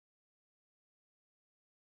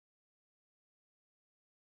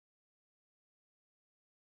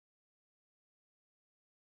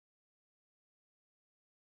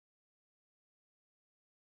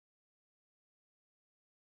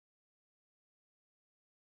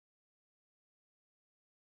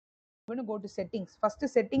going to go to settings. First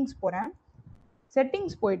settings போறேன்.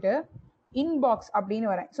 settings போயிட்டு inbox அப்படின்னு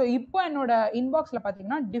வரேன். ஸோ இப்போ என்னோட இன்பாக்ஸ்ல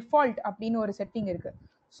பாத்தீங்கன்னா டிஃபால்ட் அப்படின்னு ஒரு செட்டிங் இருக்கு.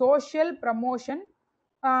 Social promotion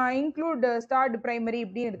include start primary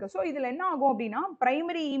இப்படி இருக்கு. ஸோ இதுல என்ன ஆகும் அப்படின்னா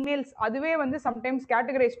பிரைமரி இமெயில்ஸ் அதுவே வந்து சம்டைம்ஸ்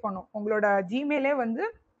கேட்டகரைஸ் பண்ணும். உங்களோட ஜிமெயிலே வந்து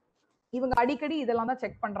இவங்க அடிக்கடி இதெல்லாம் தான்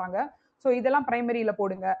செக் பண்றாங்க. ஸோ இதெல்லாம் பிரைமரியில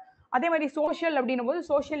போடுங்க. அதே மாதிரி சோஷியல் அப்படின்னும் போது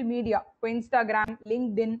சோஷியல் மீடியா, இப்போ இன்ஸ்டாகிராம்,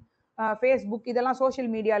 லிங்க்டின், ஃபேஸ்புக் இதெல்லாம் சோஷியல்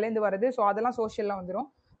மீடியாலேருந்து வருது. ஸோ அதெல்லாம் சோஷியல்ல வந்துடும்.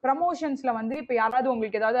 ப்ரமோஷன்ஸ்ல வந்து இப்போ யாராவது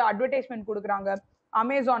உங்களுக்கு ஏதாவது அட்வர்டைஸ்மெண்ட் கொடுக்குறாங்க,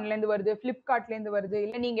 அமேசான்லேருந்து வருது, ஃப்ளிப்கார்ட்லேருந்து வருது,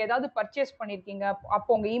 இல்லை நீங்க ஏதாவது பர்ச்சேஸ் பண்ணிருக்கீங்க அப்போ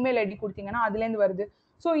உங்க இமெயில் ஐடி கொடுத்தீங்கன்னா அதுலேருந்து வருது.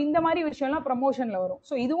 ஸோ இந்த மாதிரி விஷயம்லாம் ப்ரமோஷன்ல வரும்.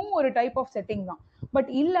 ஸோ இதுவும் ஒரு டைப் ஆஃப் செட்டிங் தான். பட்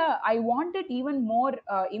இல்ல I want it even more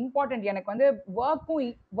important, எனக்கு வந்து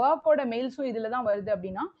ஒர்க்கோட மெயில்ஸும் இதுல தான் வருது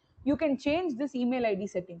அப்படின்னா you can change this email ID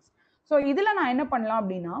settings. So இதுல நான் என்ன பண்ணலாம்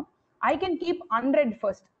அப்படின்னா I can keep 100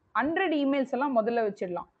 first. 100 emails எல்லாம் முதல்ல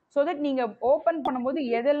வச்சிடலாம். ஸோ தட் நீங்க ஓபன் பண்ணும்போது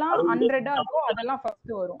எதெல்லாம் 100 இருக்கோ அதெல்லாம்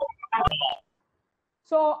ஃபர்ஸ்ட் வரும்.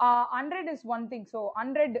 So 100 is one thing. So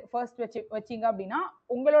 100 first வச்சிங்க அப்படின்னா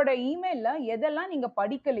உங்களோட இமெயில்ல எதெல்லாம் நீங்க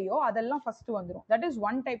படிக்கலையோ அதெல்லாம் ஃபர்ஸ்ட் வந்துடும். That is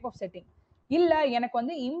one type of setting. இல்ல எனக்கு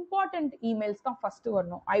வந்து இம்பார்ட்டன்ட் இமெயில்ஸ் தான் ஃபர்ஸ்ட்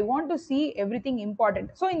வரணும். I want to see everything important.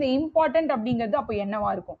 So இந்த இம்பார்ட்டன்ட் அப்படிங்கிறது அப்போ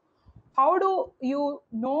என்னவா இருக்கும்? How do you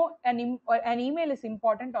know an email is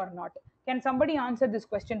important or not? Can somebody answer this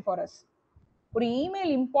question for us? ஒரு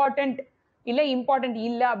இமெயில் இம்பார்ட்டன்ட் இல்ல இம்பார்ட்டன்ட்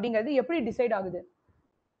இல்ல அப்படிங்கிறது எப்படி டிசைட் ஆகுது?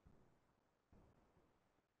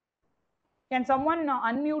 Can someone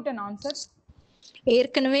unmute and answer?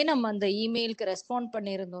 ஏற்கனவே நம்ம அந்த இமெயிலுக்கு ரெஸ்பாண்ட்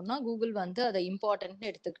பண்ணியிருந்தோம்னா கூகுள் வந்து அதை இம்பார்ட்டன்ட்னு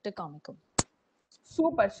எடுத்துக்கிட்டு காமிக்கும்.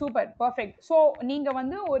 Super super perfect. ஸோ நீங்க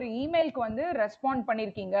வந்து ஒரு இமெயிலுக்கு வந்து ரெஸ்பாண்ட்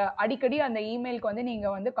பண்ணிருக்கீங்க, அடிக்கடி அந்த இமெயிலுக்கு வந்து நீங்க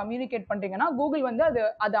வந்து கம்யூனிகேட் பண்றீங்கன்னா கூகுள் வந்து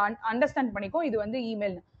அதை அண்டர்ஸ்டாண்ட் பண்ணிக்கும் இது வந்து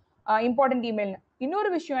இமெயில் இம்பார்ட்டன்ட் இமெயில். இன்னொரு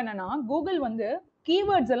விஷயம் என்னன்னா கூகுள் வந்து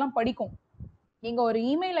கீவேர்ட்ஸ் எல்லாம் படிக்கும். நீங்க ஒரு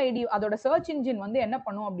இமெயில் ஐடி அதோட சர்ச் இன்ஜின் வந்து என்ன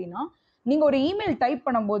பண்ணும் அப்படின்னா நீங்க ஒரு இமெயில் டைப்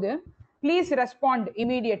பண்ணும்போது please respond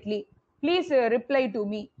immediately, please reply to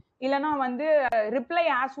me, இல்லைனா வந்து reply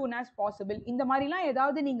as soon as possible, இந்த மாதிரிலாம்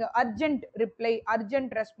ஏதாவது நீங்க urgent reply,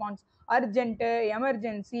 urgent response, urgent,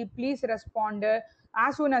 emergency, please respond,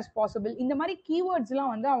 as soon as possible, இந்த மாதிரி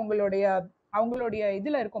கீவேர்ட்ஸ்லாம் வந்து அவங்களுடைய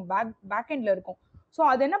இதுல இருக்கும், பேக் எண்ட்ல இருக்கும். ஸோ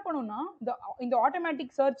அது என்ன பண்ணும்னா இந்த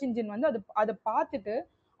ஆட்டோமேட்டிக் சர்ச் இன்ஜின் வந்து அதை பார்த்துட்டு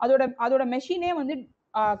அதோட மெஷினே வந்து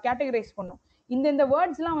கேட்டகரைஸ் பண்ணும். இந்த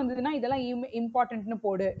வேர்ட்ஸ்லாம் வந்ததுன்னா இதெல்லாம் இம்பார்ட்டன்ட்னு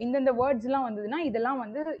போடு, இந்த வேர்ட்ஸ்லாம் வந்ததுன்னா இதெல்லாம்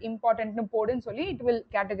வந்து இம்பார்ட்டன்ட்னு போடுன்னு சொல்லி it will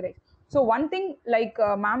categorise. So one thing like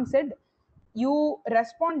ma'am set, you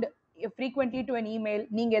respond frequently to an email.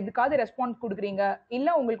 நீங்க எதுக்காவது ரெஸ்பாண்ட் கொடுக்குறீங்க,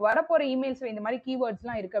 இல்ல உங்களுக்கு வரப்போற இமெயில்ஸ் இந்த மாதிரி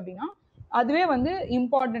கீவேர்ட்ஸ்லாம் இருக்கு அப்படின்னா அதுவே வந்து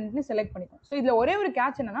இம்பார்ட்டன்ட்னு செலக்ட் பண்ணிக்கும். ஸோ இதுல ஒரே ஒரு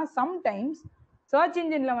கேட்ச் என்னன்னா சம்டைம்ஸ் சர்ச்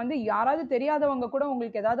இன்ஜின்ல வந்து யாராவது தெரியாதவங்க கூட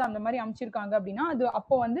உங்களுக்கு ஏதாவது அந்த மாதிரி அமைச்சிருக்காங்க அப்படின்னா அது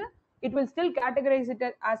அப்போ வந்து it will still categorise it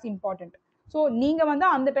as important. So நீங்க வந்து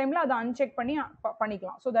அந்த டைம்ல அதை அன்செக்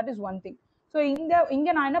பண்ணிக்கலாம். So that is one thing. So இங்க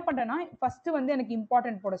நான் என்ன பண்றேன்னா ஃபர்ஸ்ட் வந்து எனக்கு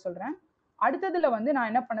இம்பார்ட்டன்ட் போட சொல்றேன். அடுத்ததுல வந்து நான்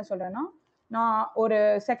என்ன பண்ண சொல்றேன்னா நான் ஒரு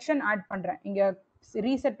செக்ஷன் ஆட் பண்றேன். இங்க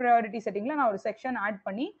ரீசெட் ப்ரையாரிட்டி செட்டிங்ல நான் ஒரு செக்ஷன் ஆட்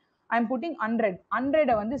பண்ணி ஐ எம் புட்டிங்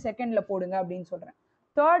 100 வந்து செகண்ட்ல போடுங்க அப்படின்னு சொல்றேன்.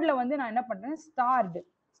 தேர்ட்ல வந்து நான் என்ன பண்றேன்,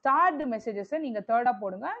 ஸ்டார்டு மெசேஜஸை நீங்க தேர்டா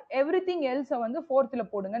போடுங்க, எவ்ரிதிங் எல்ஸை வந்து ஃபோர்த்ல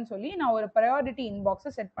போடுங்கன்னு சொல்லி நான் ஒரு ப்ரையாரிட்டி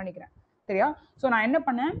இன்பாக்ஸை செட் பண்ணிக்கிறேன். சரியா? ஸோ நான் என்ன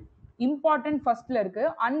பண்ணேன், இம்பார்ட்டன்ட் ஃபர்ஸ்ட்ல இருக்கு,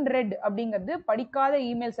 அன்ரெட் அப்படிங்கிறது படிக்காத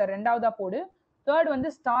இமெயில்ஸை ரெண்டாவதா போடு, தேர்ட்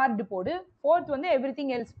வந்து ஸ்டார்டு போடு, ஃபோர்த் வந்து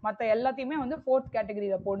எவ்ரிதிங் எல்ஸ் மற்ற எல்லாத்தையுமே வந்து ஃபோர்த்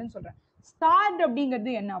கேட்டகரியில போடுன்னு சொல்றேன். ஸ்டார்ட்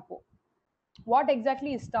அப்படிங்கிறது என்ன அப்போ? What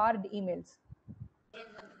exactly is start emails?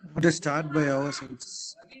 Start by ourselves.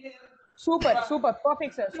 Super super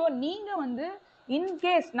perfect sir. So நீங்க வந்து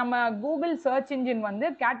இன்கேஸ் நம்ம கூகுள் சர்ச் இன்ஜின் வந்து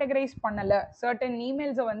கேட்டகரைஸ் பண்ணல, சர்டன்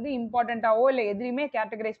இமெயில்ஸை வந்து இம்பார்ட்டன்ட்டாவோ இல்லை எதுலையுமே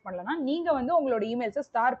கேட்டகரைஸ் பண்ணலன்னா நீங்க வந்து உங்களோட இமெயில்ஸை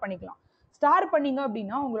ஸ்டார் பண்ணிக்கலாம். ஸ்டார் பண்ணீங்க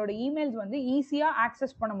அப்படின்னா உங்களோட இமெயில்ஸ் வந்து ஈஸியா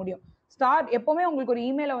ஆக்சஸ் பண்ண முடியும். ஸ்டார் எப்பவுமே உங்களுக்கு ஒரு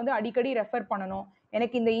இமெயிலை வந்து அடிக்கடி ரெஃபர் பண்ணணும்,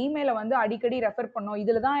 எனக்கு இந்த இமெயிலை வந்து அடிக்கடி ரெஃபர் பண்ணணும்,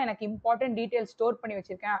 இதுல தான் எனக்கு இம்பார்ட்டன்ட் டீடைல்ஸ் ஸ்டோர் பண்ணி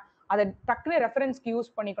வச்சிருக்கேன், அதை டக்குனு ரெஃபரன்ஸ்க்கு யூஸ்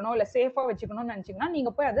பண்ணிக்கணும் இல்லை சேஃபா வச்சுக்கணும்னு நினைச்சீங்கன்னா நீங்க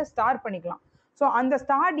போய் அதை ஸ்டார் பண்ணிக்கலாம். ஸோ அந்த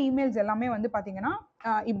ஸ்டார்ட் இமெயில்ஸ் எல்லாமே வந்து பார்த்தீங்கன்னா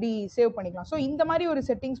இப்படி சேவ் பண்ணிக்கலாம். ஸோ இந்த மாதிரி ஒரு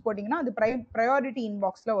செட்டிங்ஸ் போட்டிங்கன்னா அது ப்ரையாரிட்டி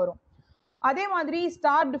இன்பாக்ஸில் வரும். அதே மாதிரி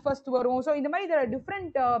ஸ்டார்ட் ஃபர்ஸ்ட் வரும். ஸோ இந்த மாதிரி இதில்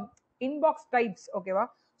டிஃப்ரெண்ட் இன்பாக்ஸ் டைப்ஸ். ஓகேவா?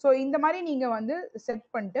 ஸோ இந்த மாதிரி நீங்கள் வந்து செட்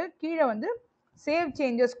பண்ணிட்டு கீழே வந்து சேவ்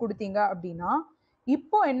சேஞ்சஸ் கொடுத்தீங்க அப்படின்னா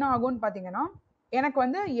இப்போ என்ன ஆகும்னு பார்த்தீங்கன்னா எனக்கு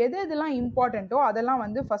வந்து எதெல்லாம் இம்பார்ட்டண்ட்டோ அதெல்லாம்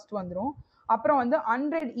வந்து ஃபர்ஸ்ட் வந்துடும். அப்புறம் வந்து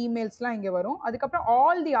 100 இமெயில்ஸ்லாம் இங்கே வரும். அதுக்கப்புறம்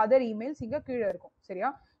ஆல் தி அதர் இமெயில்ஸ் இங்கே கீழே இருக்கும். சரியா?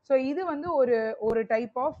 ஸோ இது வந்து ஒரு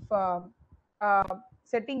type of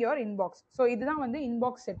setting your inbox. So இதுதான் வந்து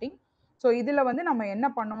இன்பாக்ஸ் செட்டிங். ஸோ இதில் வந்து நம்ம என்ன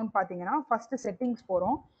பண்ணோம்னு பார்த்தீங்கன்னா ஃபர்ஸ்ட் செட்டிங்ஸ்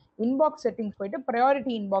போகிறோம். இன்பாக்ஸ் செட்டிங்ஸ் போயிட்டு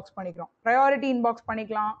ப்ரையாரிட்டி இன்பாக்ஸ் பண்ணிக்கிறோம். ப்ரையாரிட்டி இன்பாக்ஸ்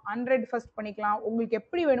பண்ணிக்கலாம், அன்ரெட் ஃபர்ஸ்ட் பண்ணிக்கலாம், உங்களுக்கு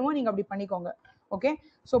எப்படி வேணுமோ நீங்க அப்படி பண்ணிக்கோங்க. ஓகே,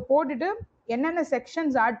 ஸோ போட்டுட்டு என்னென்ன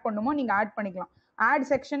செக்ஷன்ஸ் ஆட் பண்ணுமோ நீங்க ஆட் பண்ணிக்கலாம். ஆட்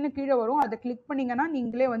செக்ஷன் கீழே வரும், அதை கிளிக் பண்ணீங்கன்னா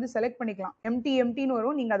நீங்களே வந்து செலக்ட் பண்ணிக்கலாம். எம்டின்னு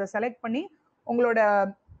வரும், நீங்க அதை செலக்ட் பண்ணி உங்களோட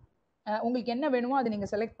உங்களுக்கு என்ன வேணுமோ அதை நீங்க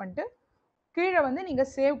செலக்ட் பண்ணிட்டு கீழே வந்து நீங்க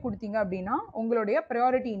சேவ் கொடுத்தீங்க அப்படின்னா உங்களுடைய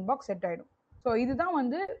ப்ரையாரிட்டி இன்பாக்ஸ் செட் ஆயிடும். ஸோ இதுதான்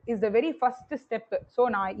வந்து is the very first step. So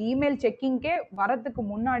நான் இமெயில் செக்கிங்கே வரதுக்கு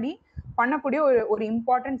முன்னாடி பண்ணக்கூடிய ஒரு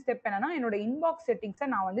இம்பார்ட்டன்ட் ஸ்டெப் என்னன்னா என்னோட இன்பாக்ஸ் செட்டிங்ஸை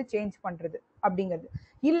நான் வந்து சேஞ்ச் பண்றது அப்படிங்கிறது.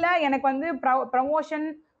 இல்லை எனக்கு வந்து ப்ரமோஷன்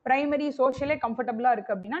பிரைமரி சோஷியலே கம்ஃபர்டபுளா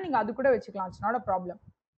இருக்கு அப்படின்னா நீங்க அது கூட வச்சுக்கலாம், இட்ஸ் நாட் அ ப்ராப்ளம்.